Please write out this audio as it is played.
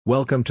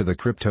Welcome to the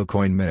Crypto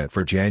Coin Minute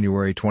for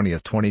January 20,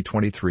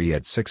 2023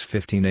 at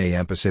 6:15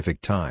 a.m.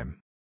 Pacific Time.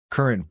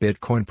 Current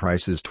Bitcoin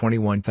price is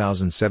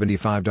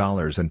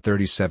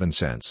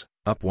 $21,075.37,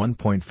 up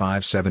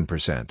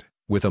 1.57%,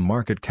 with a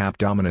market cap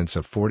dominance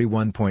of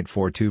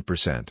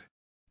 41.42%.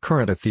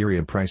 Current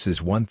Ethereum price is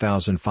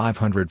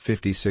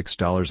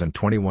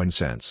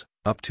 $1,556.21,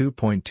 up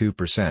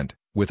 2.2%,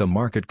 with a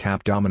market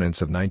cap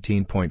dominance of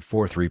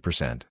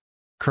 19.43%.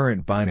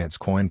 Current Binance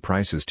Coin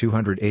price is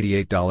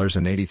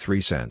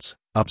 $288.83,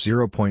 up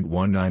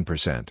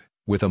 0.19%,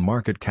 with a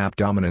market cap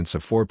dominance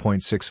of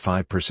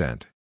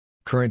 4.65%.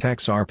 Current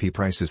XRP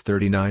price is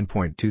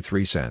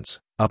 39.23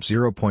 cents, up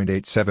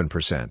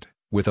 0.87%,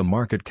 with a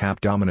market cap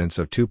dominance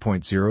of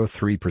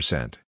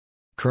 2.03%.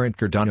 Current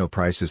Cardano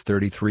price is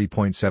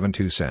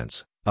 33.72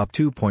 cents, up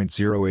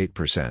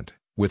 2.08%,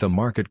 with a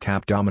market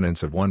cap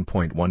dominance of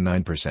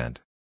 1.19%.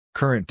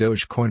 Current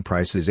Dogecoin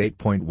price is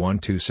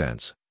 8.12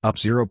 cents, up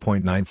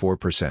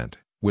 0.94%,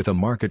 with a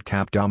market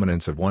cap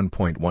dominance of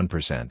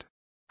 1.1%.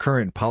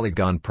 Current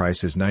Polygon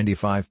price is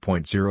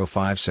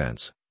 95.05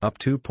 cents, up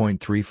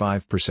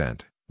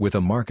 2.35%, with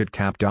a market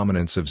cap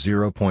dominance of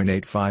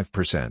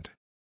 0.85%.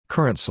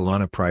 Current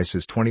Solana price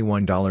is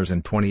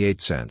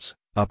 $21.28,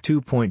 up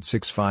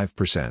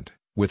 2.65%,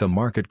 with a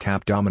market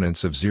cap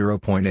dominance of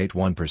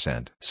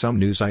 0.81%. Some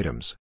news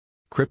items.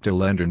 Crypto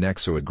lender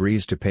Nexo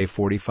agrees to pay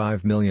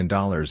 $45 million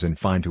in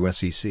fine to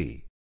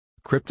SEC.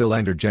 Crypto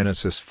lender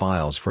Genesis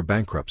files for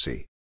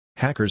bankruptcy.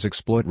 Hackers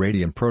exploit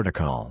Radium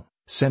Protocol,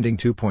 sending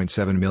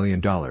 $2.7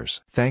 million.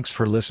 Thanks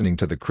for listening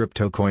to the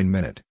Crypto Coin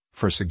Minute.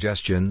 For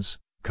suggestions,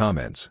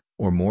 comments,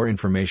 or more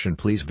information,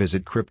 please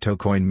visit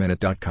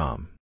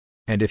CryptoCoinMinute.com.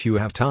 And if you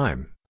have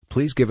time,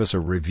 please give us a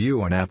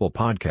review on Apple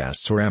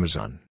Podcasts or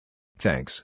Amazon. Thanks.